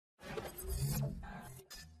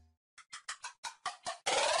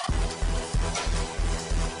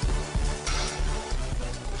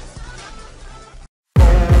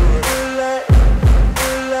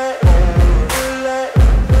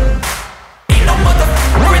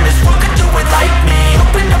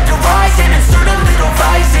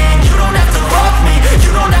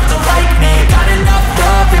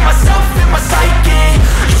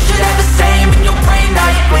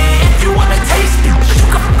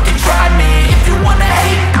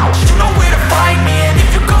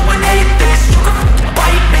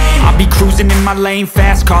my lane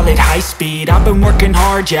fast, call it high speed. I've been working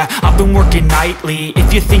hard, yeah, I've been working nightly.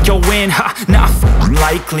 If you think you'll win, ha, nah,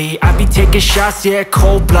 likely. I be taking shots, yeah,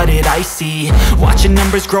 cold-blooded, icy. Watching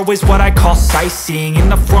numbers grow is what I call sightseeing. In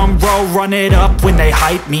the front row, run it up when they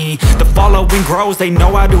hype me. The following grows, they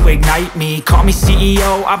know how to ignite me. Call me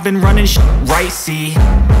CEO, I've been running shit right, see.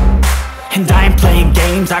 And I ain't playing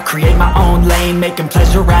games, I create my own lane, making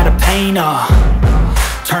pleasure out of pain,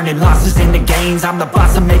 turning losses into gains. I'm the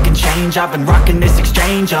boss, I'm making change. I've been rocking this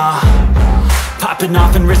exchange, popping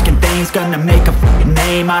off and risking things. Gonna make a f***ing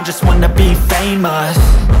name. I just wanna be famous,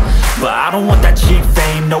 but I don't want that cheap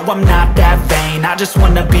fame. No, I'm not that vain. I just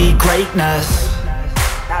wanna be greatness.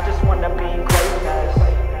 I just wanna be greatness.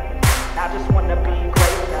 I just wanna be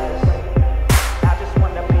greatness. I just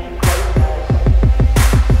wanna be greatness.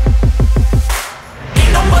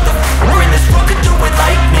 Ain't no motherfucker in this world could do it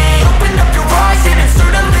like me. Open up your eyes and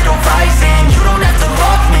insert a little rising. You don't have to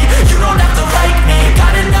love me, you don't have to like me.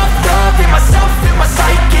 Got enough love in myself, in my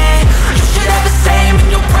psyche. You should have the same in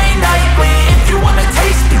your brain nightly. If you wanna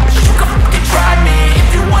taste me, you can fucking try me. If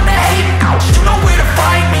you wanna hate me, you know where to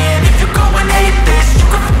find me. And if you go and hate this, you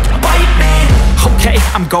can fucking bite me. Okay,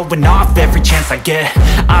 I'm going off every chance I get.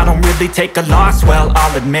 I don't really take a loss, well,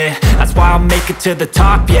 I'll admit. That's why I'll make it to the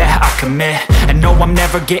top, yeah, I commit. And no, I'm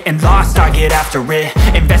never getting lost, I get after it.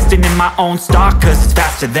 Investing in my own stock, cause it's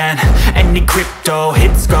faster than any crypto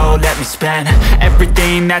hits go, let me spend.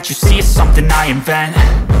 Everything that you see is something I invent,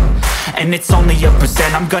 and it's only a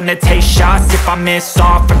percent. I'm gonna take shots, if I miss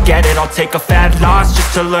all, forget it. I'll take a fat loss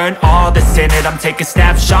just to learn all that's in it. I'm taking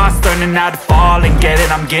snapshots, learning how to fall and get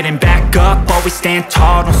it. I'm getting back up, always stand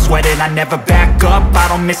tall, don't sweat it. I never back up, I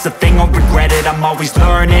don't miss a thing or regret it. I'm always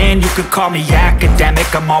learning, you could call me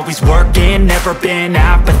academic. I'm always working, never been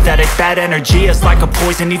apathetic. Bad energy is like a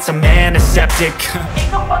poison, needs some antiseptic.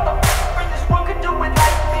 Ain't nobody